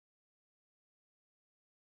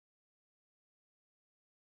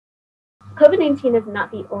COVID-19 is not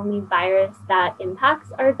the only virus that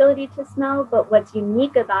impacts our ability to smell, but what's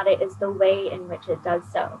unique about it is the way in which it does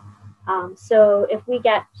so. So if we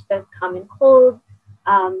get the common cold,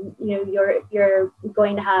 you're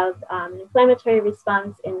going to have an inflammatory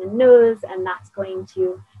response in the nose, and that's going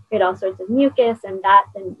to create all sorts of mucus, and that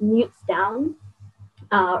then mutes down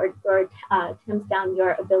or tamps down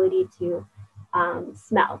your ability to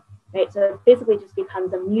smell, right? So it basically just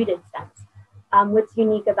becomes a muted sense. What's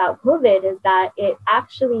unique about COVID is that it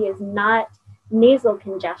actually is not nasal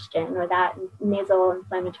congestion or that nasal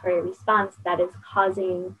inflammatory response that is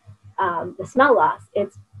causing the smell loss.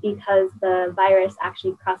 It's because the virus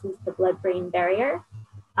actually crosses the blood-brain barrier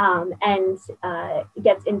and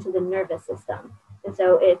gets into the nervous system. And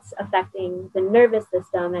so it's affecting the nervous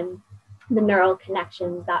system and the neural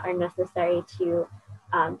connections that are necessary to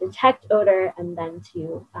detect odor and then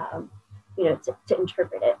to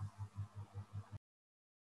interpret it.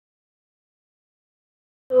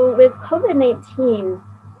 So with COVID-19,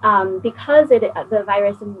 because the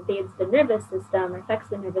virus invades the nervous system or affects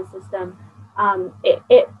the nervous system,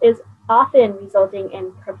 it is often resulting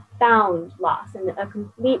in profound loss and a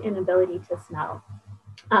complete inability to smell.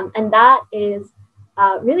 And that is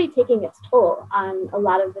really taking its toll on a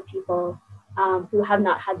lot of the people who have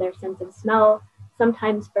not had their sense of smell,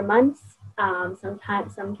 sometimes for months,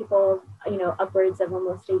 sometimes some people, upwards of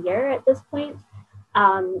almost a year at this point.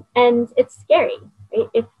 And it's scary,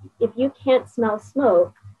 right? If you can't smell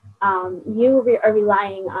smoke, you are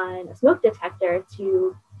relying on a smoke detector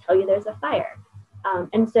to tell you there's a fire.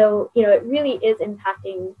 And so, it really is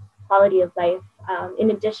impacting quality of life.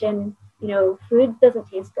 In addition, food doesn't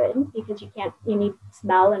taste good because you need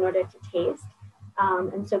smell in order to taste.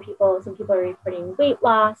 And so some people are reporting weight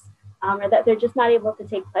loss, or that they're just not able to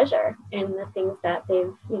take pleasure in the things that they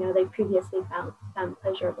previously found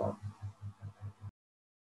pleasurable.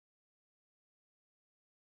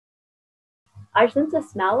 Our sense of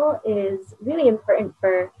smell is really important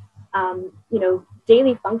for,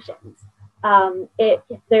 daily functions.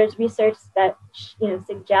 There's research that,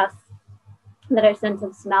 suggests that our sense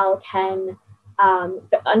of smell can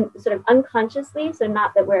sort of unconsciously, so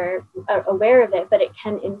not that we're aware of it, but it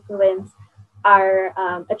can influence our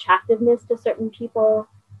attractiveness to certain people.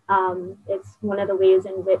 It's one of the ways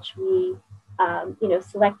in which we,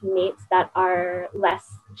 select mates that are less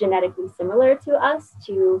genetically similar to us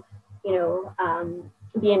to,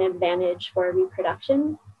 be an advantage for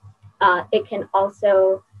reproduction. It can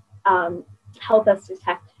also help us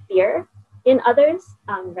detect fear in others,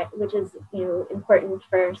 right, which is important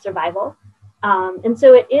for survival. And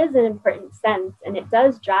so it is an important sense, and it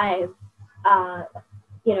does drive,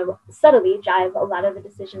 subtly drive a lot of the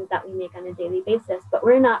decisions that we make on a daily basis, but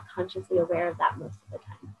we're not consciously aware of that most of the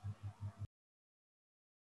time.